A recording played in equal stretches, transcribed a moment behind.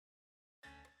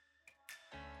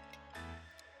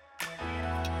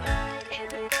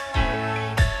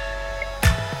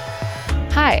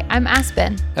Hi, I'm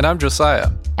Aspen. And I'm Josiah.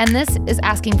 And this is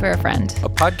Asking for a Friend, A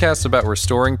podcast about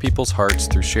restoring people's hearts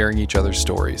through sharing each other's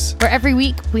stories. where every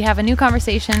week we have a new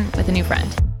conversation with a new friend.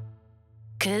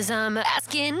 'Cause I'm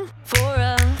asking for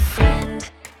a friend.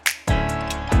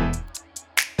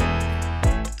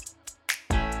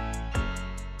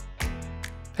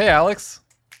 Hey, Alex.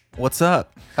 What's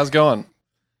up? How's it going?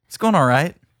 It's going all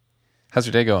right. How's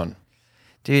your day going?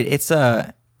 Dude, it's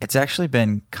actually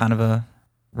been kind of a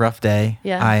rough day.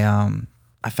 Yeah.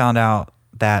 I found out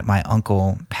that my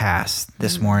uncle passed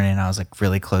this morning. I was like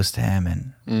really close to him,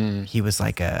 and he was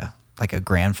like a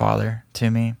grandfather to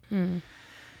me.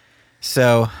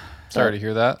 So Sorry to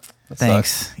hear that. That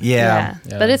thanks. sucks. Yeah.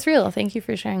 But it's real. Thank you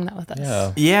for sharing that with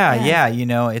us. Yeah. You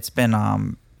know, it's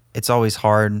been it's always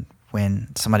hard when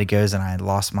somebody goes, and I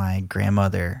lost my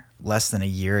grandmother less than a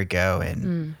year ago,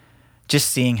 and just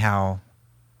seeing how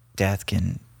death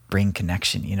can bring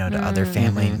connection, you know, to other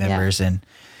family members and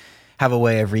have a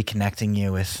way of reconnecting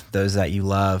you with those that you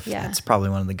love. Yeah. That's probably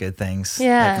one of the good things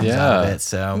Yeah. that comes out of it.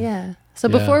 So Yeah. So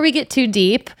before we get too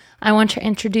deep, I want to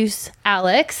introduce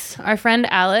Alex, our friend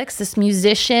Alex, this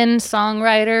musician,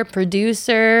 songwriter,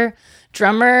 producer,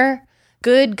 drummer,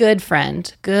 good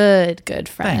friend. Good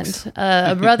friend. Thanks.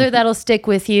 A brother that'll stick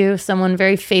with you, someone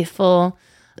very faithful,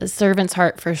 a servant's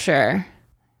heart for sure.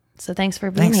 So thanks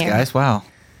for being thanks, here. guys. Wow.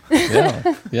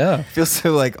 Yeah. I feel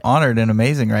so like honored and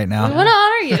amazing right now. We want to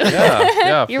honor you.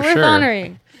 Yeah. You're for worth sure.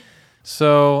 honoring.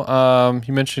 So,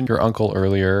 you mentioned your uncle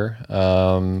earlier.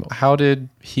 How did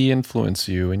he influence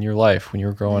you in your life when you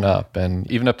were growing up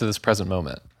and even up to this present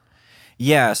moment?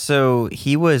 Yeah, so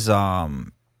he was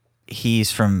he's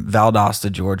from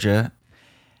Valdosta, Georgia.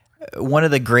 One of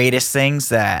the greatest things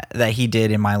that he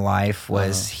did in my life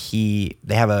was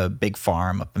they have a big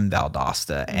farm up in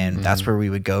Valdosta, and that's where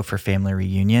we would go for family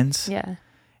reunions. Yeah.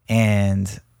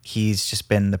 And he's just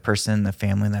been the person in the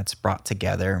family that's brought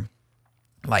together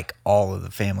like all of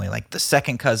the family, like the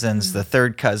second cousins, the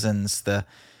third cousins, the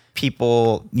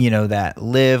people, you know, that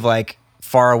live like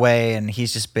far away, and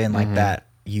he's just been like that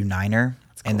uniter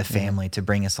in the family to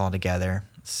bring us all together.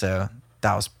 So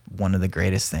that was one of the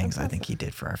greatest things I think he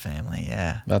did for our family.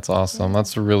 Yeah. That's awesome.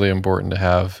 That's really important to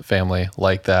have family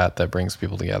like that brings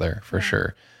people together for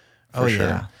sure. For sure.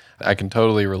 Yeah. I can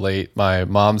totally relate. My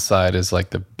mom's side is like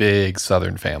the big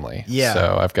Southern family. Yeah.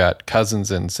 So I've got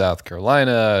cousins in South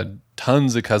Carolina,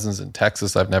 tons of cousins in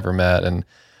Texas I've never met. And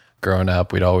growing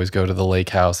up, we'd always go to the lake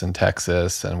house in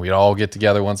Texas, and we'd all get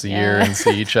together once a year and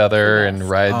see each other and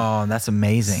ride Oh, that's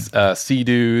amazing.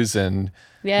 sea-doos and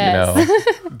Yes. you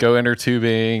know, go inner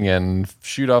tubing and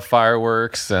shoot off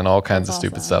fireworks and all kinds of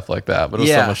stupid stuff like that. But it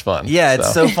was so much fun. Yeah,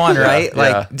 it's so fun, right? Yeah.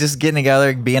 Like just getting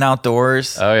together, being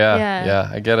outdoors. Oh yeah. Yeah. Yeah.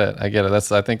 I get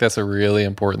it. I think that's a really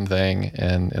important thing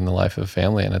in the life of a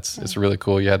family. And it's really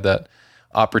cool. You had that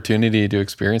opportunity to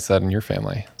experience that in your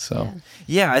family. So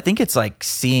Yeah, I think it's like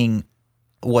seeing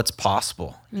what's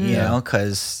possible, you know,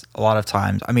 because a lot of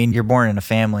times, I mean, you're born in a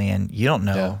family and you don't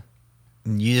know. Yeah.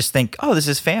 You just think, oh, this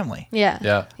is family.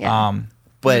 Yeah. Yeah.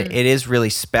 But it is really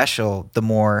special the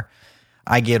more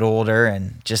I get older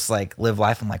and just like live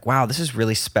life. I'm like, wow, this is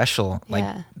really special.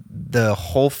 Like the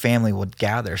whole family would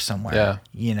gather somewhere,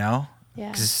 you know? Yeah.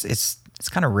 Because it's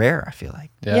kind of rare, I feel like.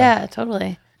 Yeah,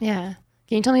 totally. Yeah.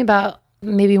 Can you tell me about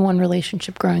maybe one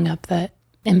relationship growing up that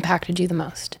impacted you the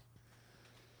most?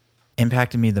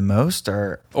 Impacted me the most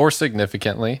or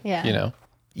significantly, you know.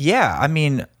 Yeah, I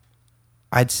mean,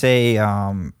 I'd say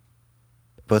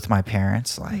both my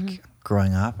parents, like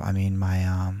growing up. I mean,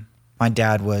 my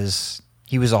dad was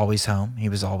always home. He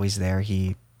was always there.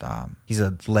 He's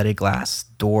a leaded glass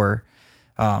door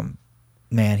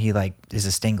man. He like is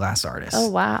a stained glass artist. Oh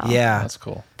wow. Yeah, That's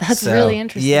cool. That's really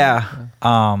interesting. Yeah.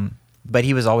 But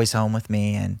he was always home with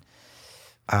me, and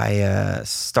I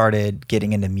started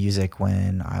getting into music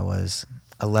when I was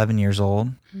 11 years old,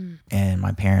 and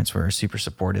my parents were super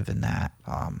supportive in that.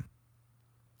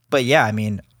 But yeah, I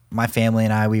mean, my family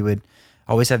and we would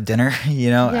always have dinner, you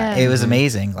know. Yeah. It was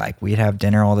amazing. Like we'd have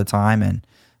dinner all the time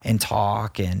and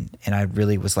talk, and I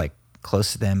really was like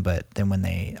close to them. But then when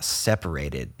they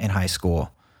separated in high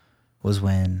school was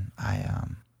when I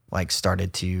like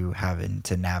started to having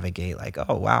to navigate like,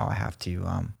 oh wow, I have to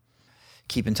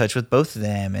keep in touch with both of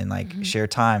them and like share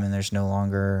time, and there's no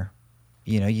longer,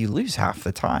 you know, you lose half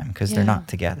the time because they're not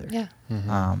together.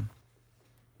 Yeah.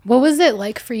 What was it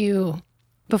like for you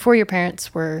before your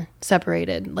parents were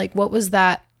separated? Like, what was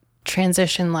that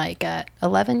transition like at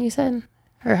 11, you said?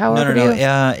 Or how old were you?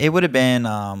 No. It would have been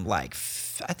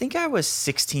I think I was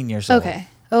 16 years old. Okay.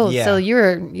 Oh, Yeah. so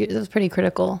it was pretty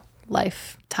critical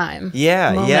lifetime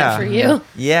Yeah, moment yeah. for you.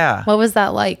 Yeah. What was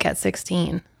that like at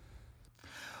 16?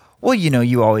 Well,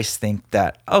 you always think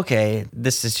that, okay,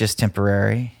 this is just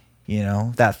temporary.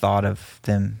 That thought of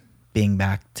them being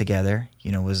back together,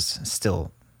 was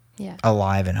still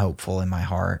alive and hopeful in my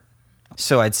heart.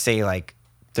 So I'd say like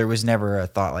there was never a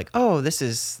thought like, oh, this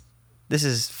is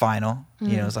final.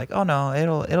 It's like, oh no,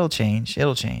 it'll change.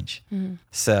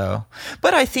 So,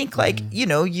 but I think like,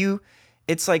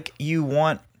 it's like you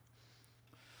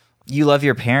love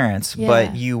your parents,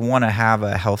 but you want to have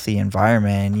a healthy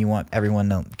environment and you want everyone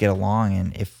to get along.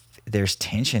 And if there's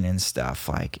tension and stuff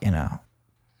like in a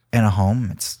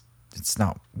home, it's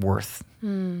not worth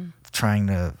trying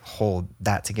to hold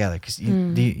that together. Cause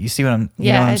you see what I'm,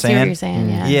 you know what I'm saying? I see what you're saying.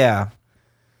 Yeah. Yeah.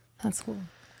 That's cool.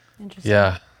 Interesting.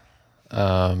 Yeah.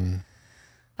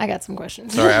 I got some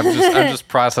questions. Sorry, I'm just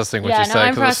processing what you said.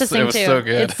 I'm processing it was too. so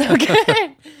good. It's so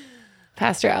good.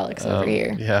 Pastor Alex over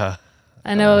here. Yeah.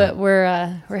 I know that we're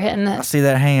hitting I that. see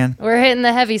that hand. We're hitting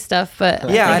the heavy stuff, but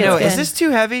Yeah, I think know. it's Is good. this too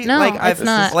heavy? No, it's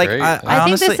not. Like, Great. I I think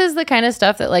honestly, this is the kind of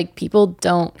stuff that like people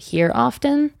don't hear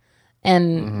often,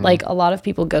 and like a lot of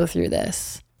people go through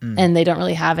this, and they don't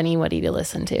really have anybody to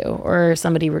listen to or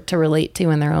somebody to relate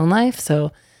to in their own life.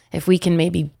 So if we can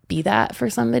maybe be that for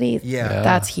somebody,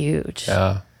 that's huge.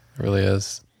 Yeah, it really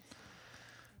is.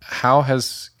 How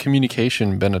has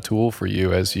communication been a tool for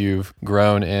you as you've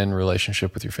grown in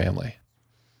relationship with your family?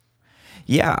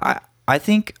 Yeah, I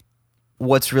think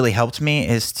what's really helped me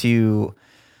is to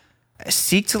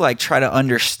seek to like try to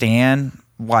understand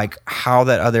like how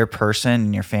that other person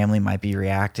in your family might be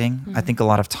reacting. I think a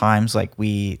lot of times like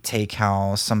we take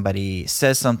how somebody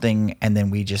says something and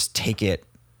then we just take it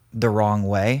the wrong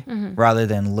way rather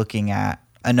than looking at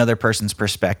another person's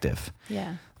perspective.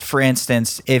 Yeah. For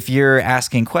instance, if you're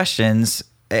asking questions,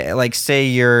 like say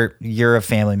you're a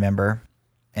family member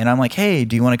and I'm like, hey,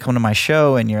 do you want to come to my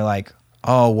show? And you're like,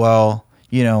 oh, well,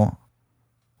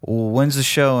 when's the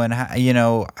show and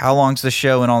how long's the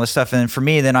show and all this stuff. And then for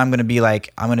me, then I'm going to be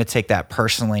like, I'm going to take that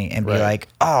personally and be like,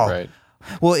 oh,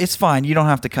 well, it's fine. You don't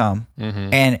have to come.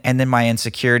 And then my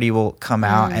insecurity will come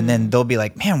out and then they'll be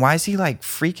like, man, why is he like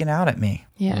freaking out at me?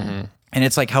 Yeah. And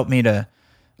it's like helped me to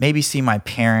maybe see my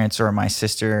parents or my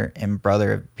sister and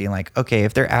brother being like, okay,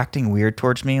 if they're acting weird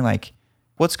towards me, like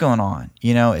what's going on?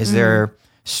 Is there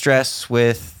stress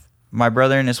with my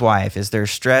brother and his wife? Is there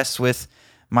stress with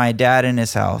my dad and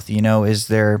his health? Is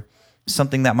there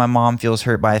something that my mom feels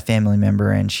hurt by a family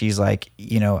member and she's like,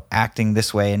 acting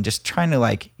this way, and just trying to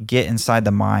like get inside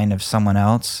the mind of someone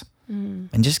else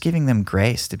and just giving them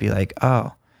grace to be like,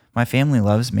 oh, my family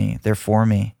loves me. They're for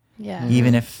me. Yeah.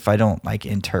 Even if I don't like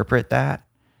interpret that,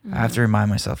 I have to remind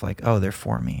myself like, oh, they're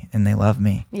for me and they love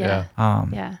me. Yeah.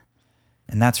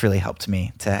 And that's really helped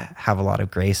me to have a lot of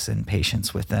grace and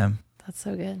patience with them. That's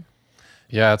so good.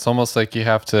 Yeah, it's almost like you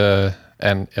have to,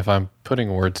 and if I'm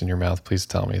putting words in your mouth, please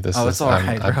tell me. This is, it's all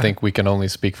right, I think we can only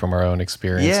speak from our own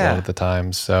experience a lot of the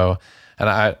time. So, and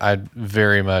I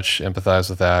very much empathize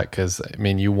with that because, I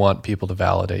mean, you want people to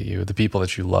validate you. The people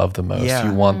that you love the most,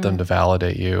 you want them to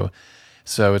validate you.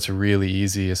 So it's really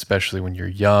easy, especially when you're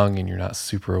young and you're not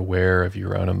super aware of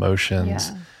your own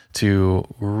emotions, to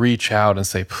reach out and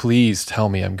say, please tell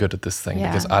me I'm good at this thing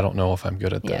because I don't know if I'm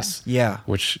good at this. Yeah.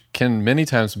 Which can many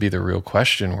times be the real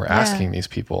question we're asking these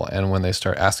people. And when they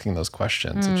start asking those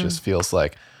questions, it just feels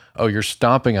like, oh, you're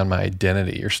stomping on my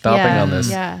identity. You're stomping on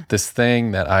this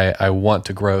thing that I want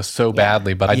to grow so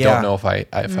badly, but I don't know if I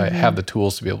have the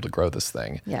tools to be able to grow this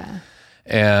thing. Yeah.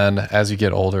 And as you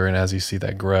get older and as you see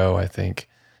that grow, I think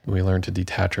we learn to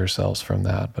detach ourselves from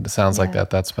that. But it sounds like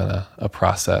that's been a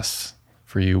process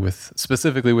for you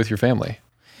specifically with your family.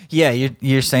 Yeah,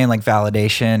 you're saying like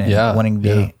validation and wanting to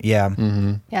be, Yeah,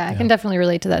 I can definitely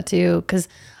relate to that too, because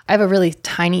I have a really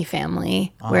tiny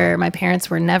family where my parents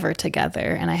were never together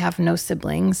and I have no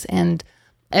siblings, and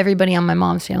everybody on my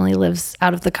mom's family lives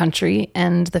out of the country,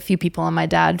 and the few people on my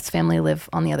dad's family live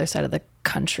on the other side of the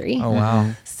country. Oh,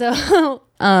 wow. So,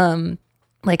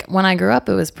 like when I grew up,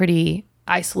 it was pretty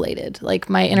isolated. Like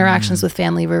my interactions with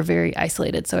family were very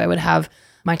isolated. So I would have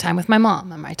my time with my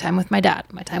mom and my time with my dad,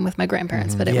 my time with my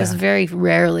grandparents, but it was very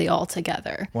rarely all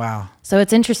together. Wow. So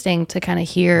it's interesting to kind of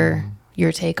hear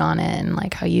your take on it and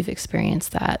like how you've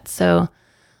experienced that. So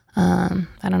I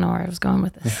don't know where I was going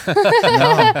with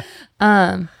this.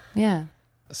 Yeah.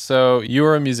 So you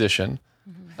are a musician.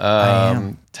 I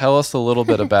am. Tell us a little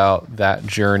bit about that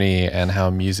journey and how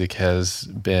music has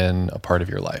been a part of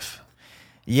your life.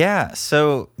 Yeah.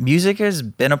 So music has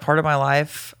been a part of my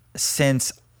life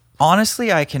since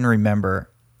honestly I can remember.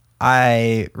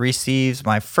 I received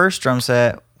my first drum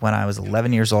set when I was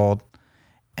 11 years old.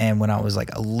 And when I was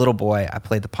like a little boy, I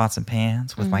played the pots and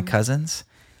pans with my cousins.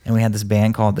 and we had this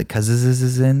band called the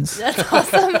Cousins. That's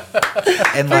awesome.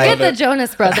 And Forget the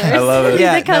Jonas Brothers. I love it.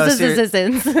 Yeah, The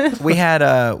Cousins. we had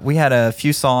a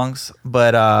few songs,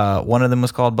 but one of them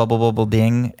was called Bubble Bubble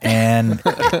Ding, and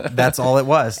that's all it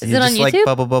was. Is it on just like YouTube?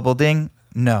 Bubble Bubble Ding.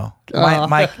 No, Oh.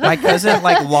 my cousin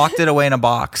like locked it away in a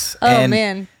box. Oh, and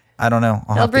man. I don't know.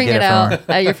 I'll They'll have to bring get it from her. out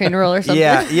at your funeral or something.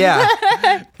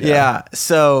 Yeah.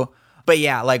 So, but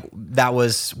yeah, like that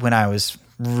was when I was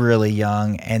really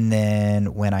young. And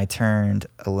then when I turned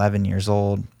 11 years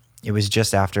old, it was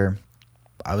just after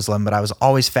I was 11, but I was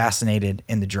always fascinated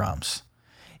in the drums.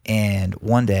 And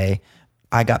one day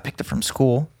I got picked up from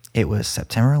school. It was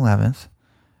September 11th,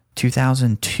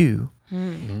 2002.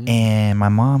 And my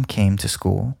mom came to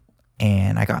school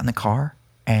and I got in the car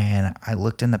and I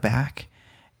looked in the back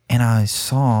and I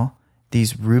saw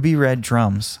these ruby red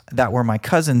drums that were my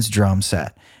cousin's drum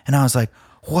set. And I was like,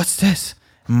 what's this?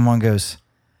 And my mom goes,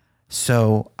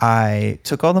 so I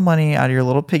took all the money out of your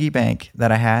little piggy bank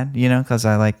that I had, because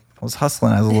I was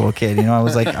hustling as a little kid. I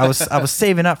was like, I was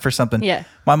saving up for something. Yeah.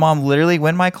 My mom literally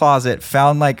went in my closet,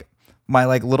 found like my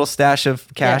like little stash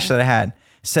of cash Yeah. that I had,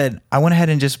 said, I went ahead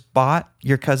and just bought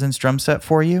your cousin's drum set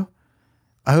for you.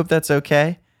 I hope that's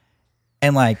okay.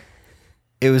 And like,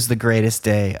 it was the greatest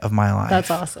day of my life. That's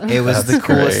awesome. It was the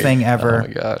coolest Great. thing ever. Oh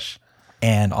my gosh.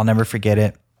 And I'll never forget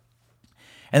it.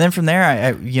 And then from there,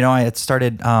 I had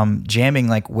started jamming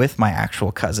like with my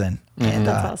actual cousin, and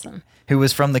That's awesome. who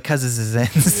was from the Cousins.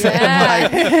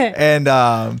 Yeah.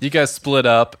 and You guys split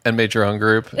up and made your own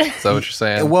group. Is that what you're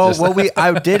saying? well, Just-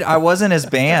 I was in his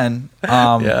band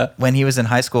Yeah. when he was in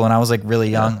high school, and I was like really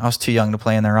young. I was too young to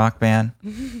play in the rock band.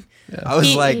 I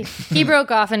was like, he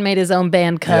broke off and made his own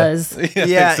band, cuz.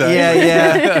 yeah,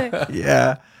 exactly.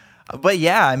 yeah. But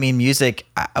yeah, I mean, music.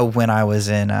 When I was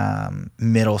in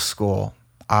middle school,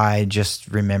 I just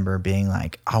remember being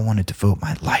like, I want to devote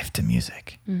my life to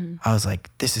music. I was like,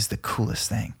 this is the coolest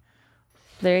thing.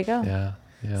 There you go. Yeah.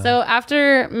 Yeah. So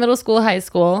after middle school, high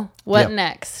school, what Yep.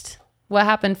 next? What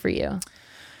happened for you?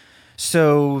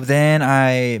 So then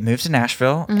I moved to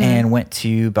Nashville and went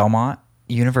to Belmont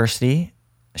University.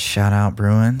 Shout out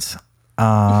Bruins.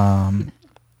 And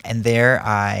there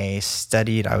I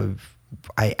studied.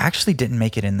 I actually didn't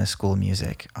make it in the School of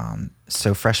Music.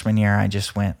 So freshman year, I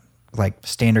just went like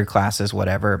standard classes,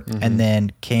 whatever. And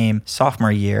then came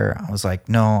sophomore year, I was like,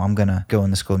 no, I'm going to go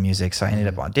in the School of Music. So I ended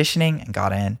up auditioning and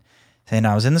got in. Then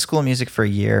I was in the School of Music for a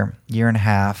year and a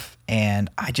half. And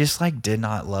I just like did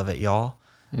not love it, y'all.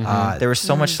 There was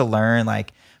so much to learn,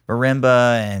 like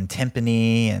marimba and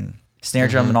timpani and snare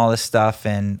drum and all this stuff.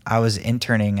 And I was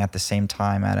interning at the same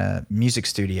time at a music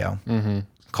studio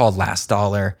called Last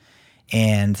Dollar.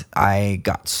 And I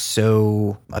got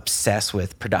so obsessed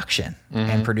with production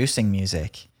and producing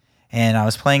music. And I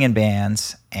was playing in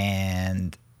bands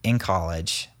and in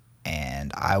college,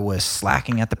 and I was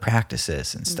slacking at the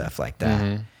practices and stuff like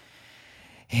that.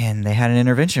 And they had an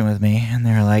intervention with me, and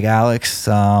they were like, Alex,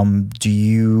 do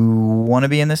you want to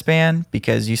be in this band?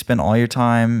 Because you spend all your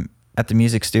time at the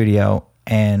music studio,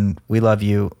 and we love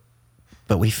you,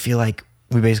 but we feel like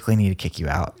we basically need to kick you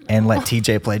out and let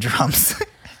TJ play drums.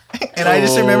 And I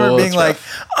just remember being like,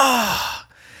 oh.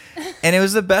 And it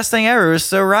was the best thing ever. It was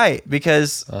so right,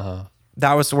 because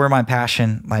that was where my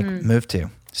passion moved to.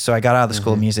 So I got out of the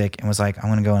School of Music and was like, I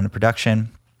want to go into production.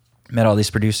 Met all these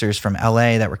producers from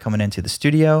LA that were coming into the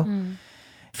studio.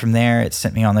 From there, it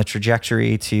sent me on the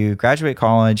trajectory to graduate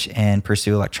college and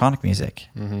pursue electronic music.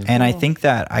 And I think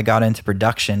that I got into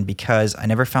production because I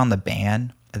never found the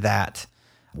band that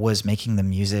was making the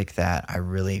music that I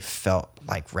really felt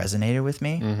like resonated with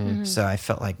me. So I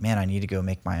felt like, man, I need to go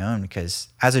make my own, because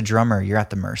as a drummer, you're at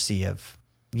the mercy of,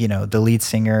 the lead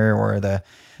singer or the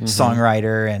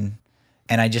songwriter.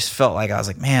 And I just felt like, I was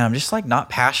like, man, I'm just like not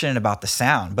passionate about the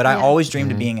sound, but I always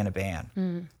dreamed of being in a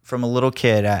band from a little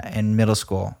kid in middle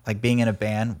school. Like being in a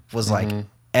band was like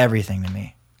everything to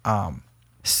me.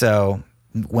 So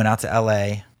went out to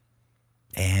LA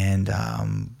and,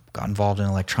 got involved in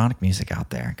electronic music out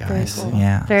there, guys. Very cool.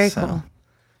 Yeah. Very cool.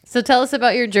 So tell us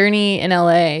about your journey in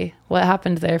LA. What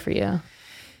happened there for you?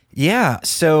 Yeah.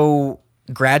 So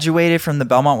graduated from the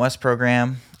Belmont West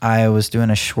program. I was doing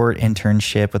a short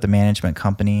internship with a management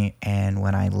company. And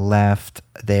when I left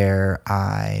there,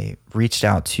 I reached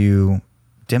out to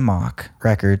Dimmock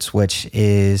Records, which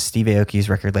is Steve Aoki's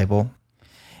record label.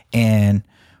 And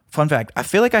fun fact, I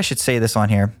feel like I should say this on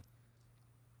here.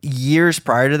 Years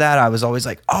prior to that, I was always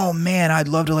like, oh man, I'd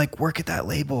love to like work at that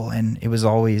label. And it was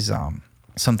always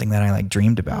something that I like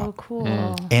dreamed about. Oh,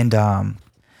 cool. And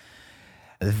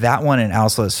that one, and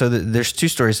also, so there's two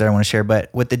stories that I want to share. But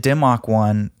with the Dimmock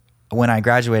one, when I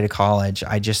graduated college,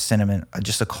 I just sent him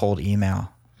just a cold email.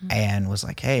 and was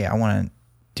like, hey, I want to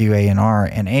do A&R.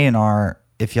 And A&R,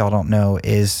 if y'all don't know,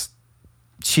 is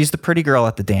she's the pretty girl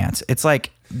at the dance. It's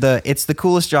like it's the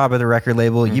coolest job at the record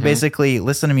label. You basically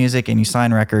listen to music and you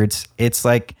sign records. It's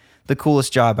like the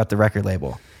coolest job at the record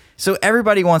label. So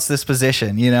everybody wants this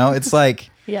position, you know? It's like,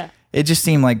 Yeah. it just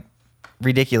seemed like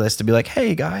ridiculous to be like,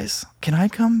 hey guys, can I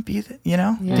come be, do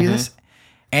this?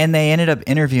 And they ended up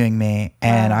interviewing me,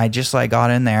 and I just like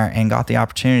got in there and got the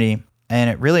opportunity, and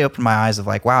it really opened my eyes of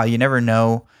like, wow, you never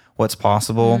know what's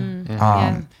possible.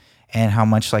 And how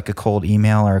much like a cold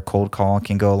email or a cold call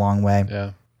can go a long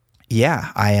way.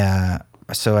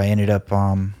 So I ended up,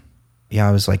 I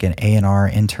was like an A&R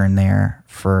intern there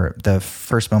for the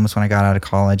first moments when I got out of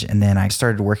college. And then I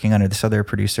started working under this other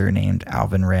producer named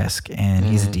Alvin Risk, and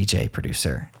he's a DJ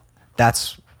producer.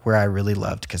 That's where I really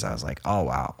loved, because I was like, oh,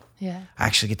 wow. Yeah. I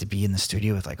actually get to be in the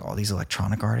studio with like all these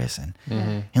electronic artists and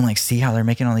like see how they're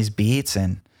making all these beats.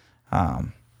 And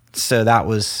so that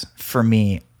was, for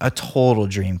me, a total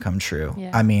dream come true. Yeah.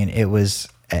 I mean, it was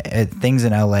things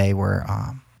in LA were,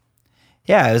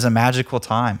 it was a magical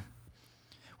time.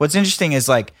 What's interesting is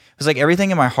like, it was like everything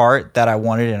in my heart that I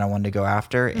wanted and I wanted to go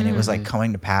after, and it was like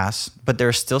coming to pass. But there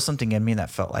was still something in me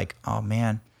that felt like, oh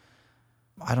man,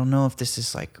 I don't know if this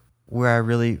is like where I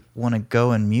really want to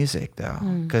go in music though.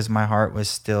 Because my heart was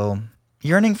still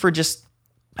yearning for just,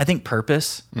 I think,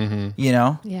 purpose, you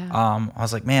know? Yeah. I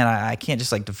was like, man, I can't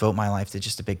just like devote my life to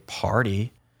just a big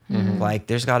party. Like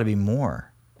there's got to be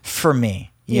more for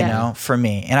me, you know, for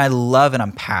me. And I love and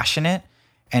I'm passionate,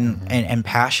 and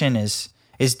passion is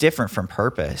different from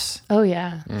purpose. Oh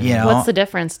yeah. You know, What's the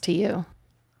difference to you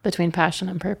between passion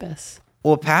and purpose?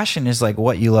 well, passion is like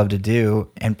what you love to do,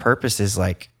 and purpose is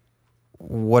like,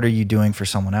 what are you doing for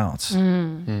someone else?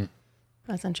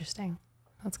 That's interesting.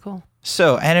 That's cool.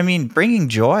 So, and I mean, bringing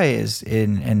joy is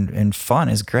and fun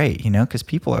is great, you know, because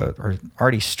people are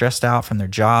already stressed out from their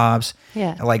jobs.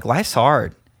 Yeah. Like life's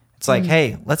hard. It's like,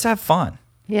 hey, let's have fun.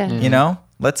 Yeah. You know,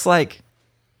 let's like,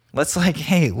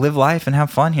 hey, live life and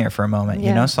have fun here for a moment,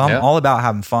 you know? So I'm all about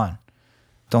having fun.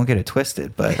 Don't get it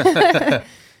twisted, but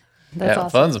That's awesome.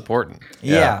 Fun's important.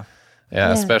 yeah.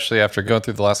 Yeah, especially after going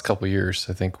through the last couple of years.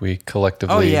 I think we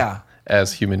collectively,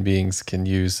 as human beings, can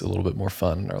use a little bit more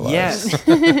fun in our lives.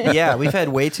 Yes. Yeah. We've had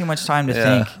way too much time to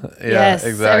think. Yes.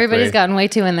 Exactly. Everybody's gotten way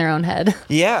too in their own head.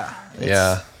 Yeah.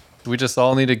 Yeah. We just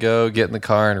all need to go get in the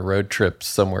car and road trip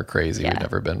somewhere crazy Yeah. we've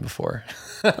never been before.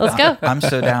 Let's go. I'm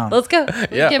so down. Let's go.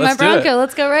 Yeah, Get my let's do it. Bronco.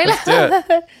 Let's go right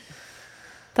now.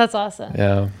 That's awesome.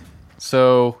 Yeah.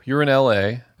 So you're in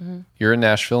LA. You're in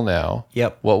Nashville now.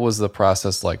 Yep. What was the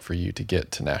process like for you to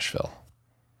get to Nashville?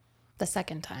 The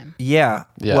second time. Yeah.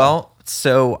 Yeah. Well,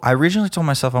 so I originally told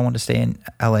myself I wanted to stay in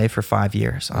LA for 5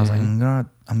 years. I was like, I'm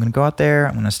gonna go out there.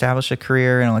 I'm gonna establish a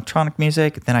career in electronic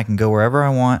music. Then I can go wherever I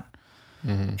want.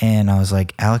 And I was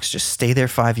like, Alex, just stay there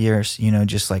 5 years. You know,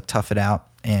 just like tough it out.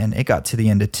 And it got to the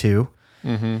end of 2.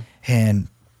 And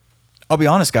I'll be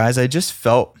honest, guys, I just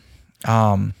felt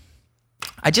lonely.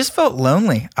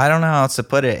 I don't know how else to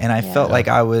put it. And I felt like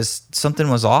something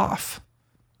was off.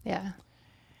 Yeah.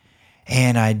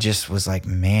 And I just was like,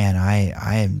 man,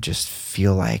 I just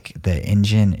feel like the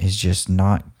engine is just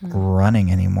not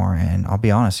running anymore. And I'll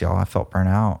be honest, y'all, I felt burnt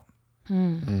out.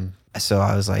 So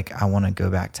I was like, I want to go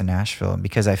back to Nashville,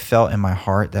 because I felt in my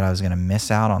heart that I was going to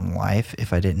miss out on life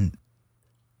if I didn't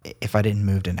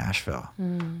move to Nashville.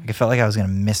 Like I felt like I was going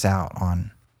to miss out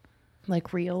on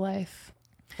Like real life.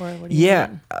 Or what do you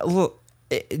mean? Well,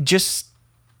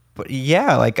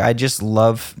 like I just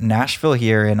love Nashville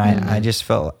here, and I just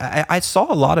felt I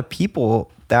saw a lot of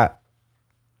people that,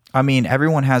 I mean,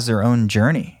 everyone has their own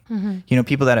journey. You know,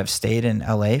 people that have stayed in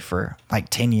LA for like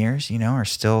 10 years, you know, are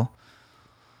still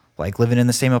like living in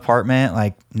the same apartment,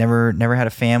 like never had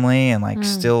a family, and like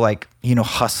still like, you know,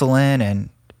 hustling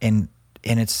and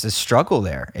it's a struggle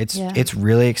there. It's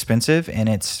really expensive, and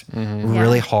it's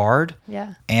really hard.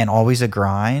 Yeah. And always a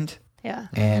grind. Yeah.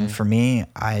 And for me,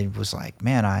 I was like,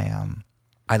 man,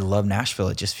 I love Nashville.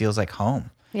 It just feels like home.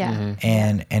 Yeah.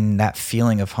 And that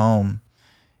feeling of home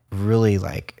really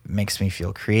like makes me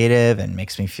feel creative and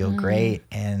makes me feel great.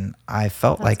 And I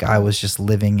felt like I was just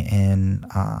living in,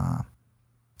 I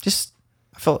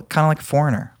felt kind of like a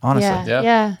foreigner, honestly.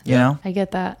 Yeah. You know? I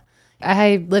get that.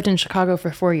 I lived in Chicago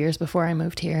for 4 years before I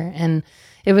moved here. And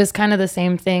it was kind of the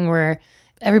same thing where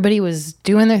everybody was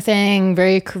doing their thing,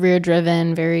 very career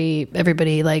driven,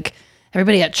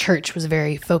 everybody at church was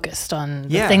very focused on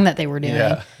the thing that they were doing.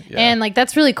 Yeah. And like,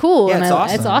 that's really cool. Yeah,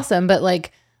 and it's awesome. But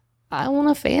like, I want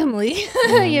a family,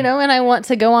 you know, and I want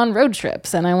to go on road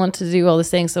trips and I want to do all these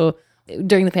things. So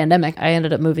during the pandemic, I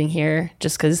ended up moving here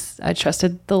just because I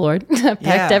trusted the Lord. I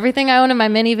packed everything I owned in my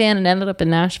minivan and ended up in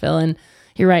Nashville. And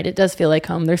you're right, it does feel like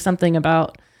home. There's something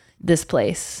about this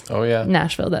place,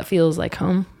 Nashville, that feels like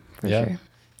home for sure.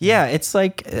 Yeah, it's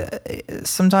like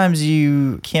sometimes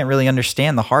you can't really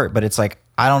understand the heart, but it's like,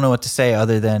 I don't know what to say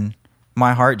other than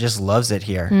my heart just loves it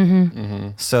here.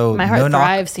 So my heart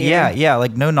thrives here. Yeah,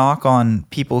 like no knock on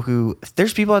people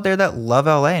there's people out there that love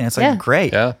LA, and it's like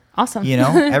great. Yeah. Awesome. You know,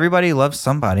 everybody loves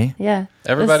somebody. Yeah.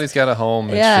 Everybody's got a home.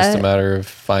 It's just a matter of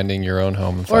finding your own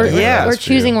home and finding or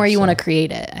choosing where you want to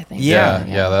create it, I think.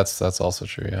 Yeah, that's also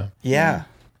true. Yeah.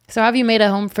 So have you made a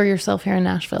home for yourself here in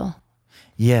Nashville?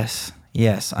 Yes.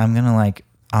 I'm gonna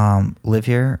live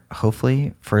here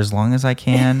hopefully for as long as I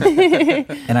can,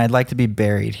 and I'd like to be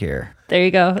buried here. There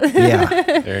you go.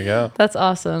 Yeah. There you go. That's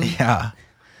awesome. Yeah.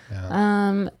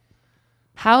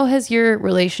 How has your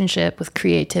relationship with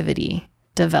creativity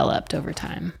developed over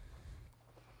time?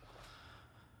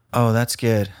 Oh, that's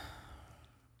good.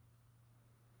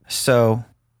 So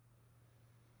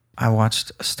I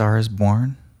watched A Star Is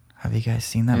Born. Have you guys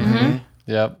seen that movie?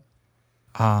 Yep.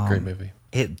 Great movie.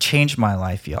 It changed my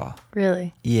life, y'all.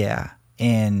 Really? Yeah.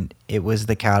 And it was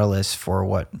the catalyst for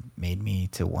what made me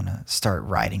to want to start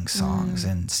writing songs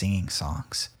and singing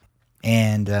songs.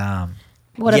 And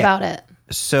what about it?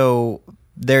 So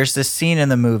there's this scene in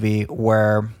the movie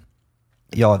where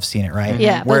y'all have seen it, right?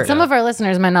 Yeah, but some of our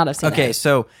listeners might not have seen it. Okay,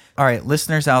 so all right,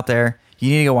 listeners out there, you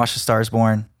need to go watch A Star Is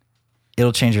Born.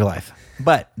 It'll change your life.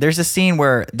 But there's a scene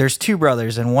where there's two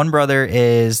brothers, and one brother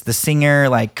is the singer,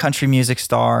 like country music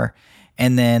star,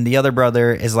 and then the other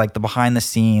brother is like the behind the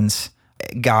scenes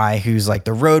guy who's like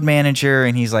the road manager,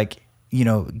 and he's like, you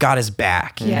know, got his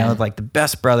back, you know, like the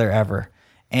best brother ever.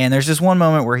 And there's this one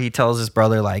moment where he tells his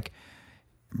brother, like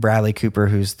Bradley Cooper,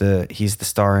 he's the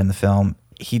star in the film.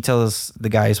 He tells the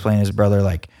guy who's playing his brother,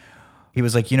 like, he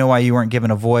was like, you know why you weren't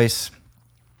given a voice?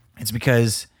 It's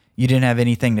because you didn't have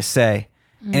anything to say.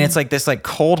 And it's like this like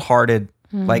cold-hearted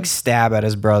like stab at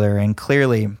his brother, and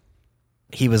clearly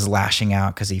he was lashing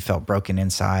out because he felt broken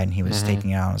inside and he was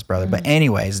taking it out on his brother. But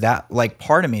anyways, that like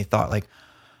part of me thought like,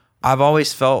 I've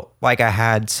always felt like I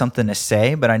had something to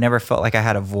say, but I never felt like I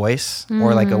had a voice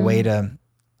or like a way to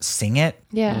sing it.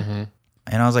 Yeah.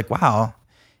 And I was like, wow,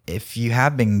 if you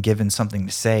have been given something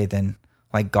to say, then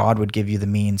like God would give you the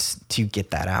means to get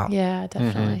that out. Yeah,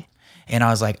 definitely. And I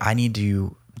was like, I need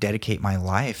to dedicate my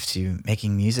life to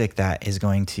making music that is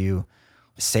going to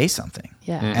say something.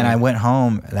 Yeah. And I went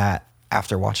home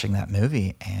after watching that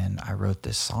movie, and I wrote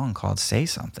this song called Say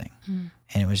Something. And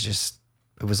it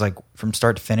was like from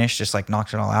start to finish, just like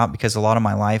knocked it all out, because a lot of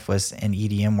my life was in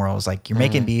EDM where I was like, you're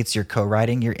making beats, you're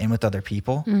co-writing, you're in with other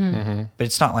people, but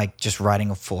it's not like just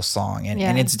writing a full song.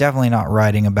 And it's definitely not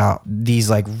writing about these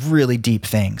like really deep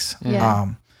things.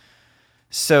 Yeah.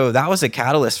 So that was a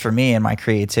catalyst for me in my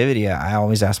creativity. I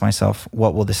always ask myself,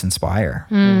 what will this inspire?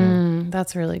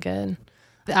 That's really good.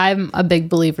 I'm a big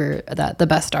believer that the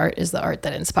best art is the art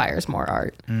that inspires more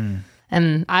art.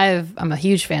 And I'm a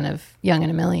huge fan of Young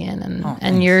and a Million,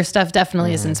 and your stuff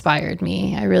definitely has inspired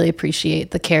me. I really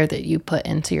appreciate the care that you put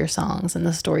into your songs and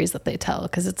the stories that they tell,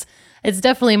 because it's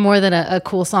definitely more than a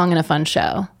cool song and a fun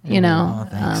show, you know,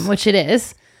 which it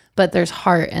is. But there's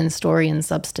heart and story and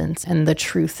substance, and the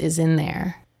truth is in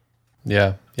there.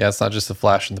 Yeah. It's not just a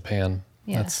flash in the pan.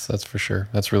 Yeah. That's for sure.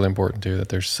 That's really important too, that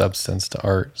there's substance to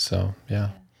art. So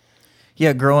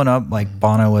Yeah, growing up, like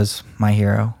Bono was my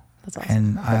hero. That's awesome.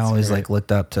 And I always like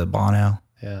looked up to Bono.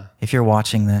 Yeah. If you're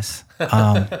watching this,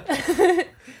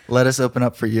 let us open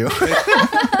up for you.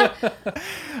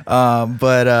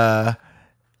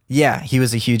 Yeah, he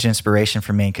was a huge inspiration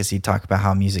for me, because he talked about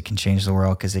how music can change the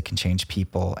world because it can change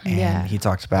people. And he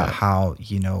talked about how,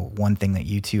 you know, one thing that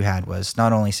U2 had was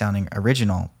not only sounding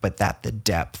original, but that the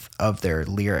depth of their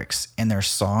lyrics and their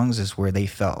songs is where they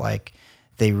felt like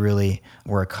they really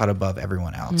were a cut above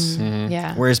everyone else.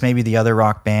 Yeah. Whereas maybe the other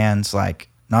rock bands, like,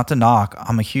 not to knock,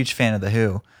 I'm a huge fan of The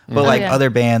Who, but other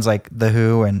bands like The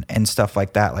Who and stuff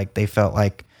like that, like they felt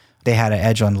like they had an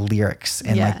edge on lyrics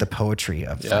and like the poetry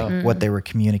of like what they were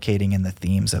communicating in the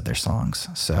themes of their songs.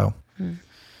 So,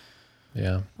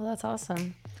 yeah. Well, that's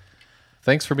awesome.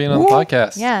 Thanks for being on the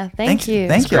podcast. Yeah, thank you.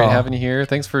 Thank It's you. great having you here.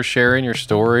 Thanks for sharing your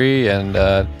story and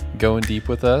going deep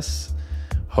with us.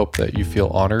 Hope that you feel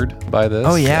honored by this.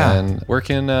 Oh, yeah. And where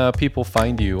can people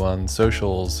find you on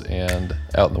socials and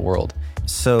out in the world?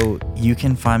 So you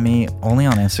can find me only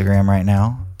on Instagram right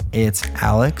now. It's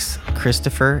Alex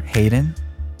Christopher Hayden.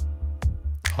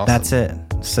 Awesome. That's it.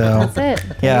 So That's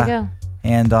it. There you go.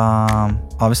 And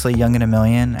obviously Young and a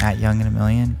Million at Young and a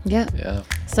Million. Yeah. Yeah.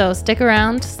 So stick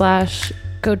around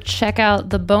go check out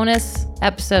the bonus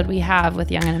episode we have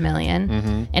with Young and a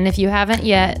Million. And if you haven't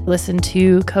yet listened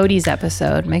to Cody's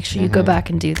episode, make sure you go back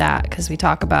and do that because we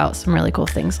talk about some really cool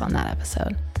things on that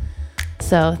episode.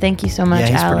 So thank you so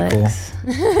much, Alex.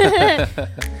 Cool.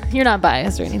 You're not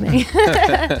biased or anything.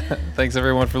 Thanks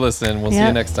everyone for listening. We'll see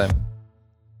you next time.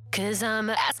 'Cause I'm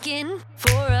asking for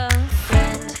a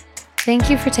friend. Thank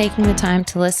you for taking the time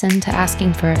to listen to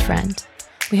Asking for a Friend.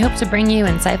 We hope to bring you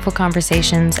insightful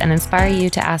conversations and inspire you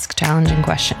to ask challenging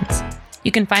questions.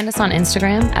 You can find us on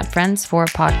Instagram at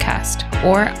Friends4Podcast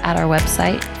or at our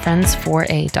website,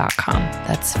 friends4a.com.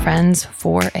 That's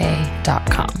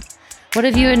friends4a.com. What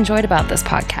have you enjoyed about this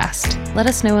podcast? Let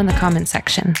us know in the comment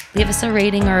section. Leave us a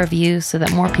rating or review so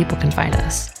that more people can find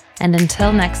us. And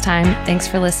until next time, thanks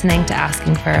for listening to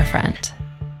Asking for a Friend.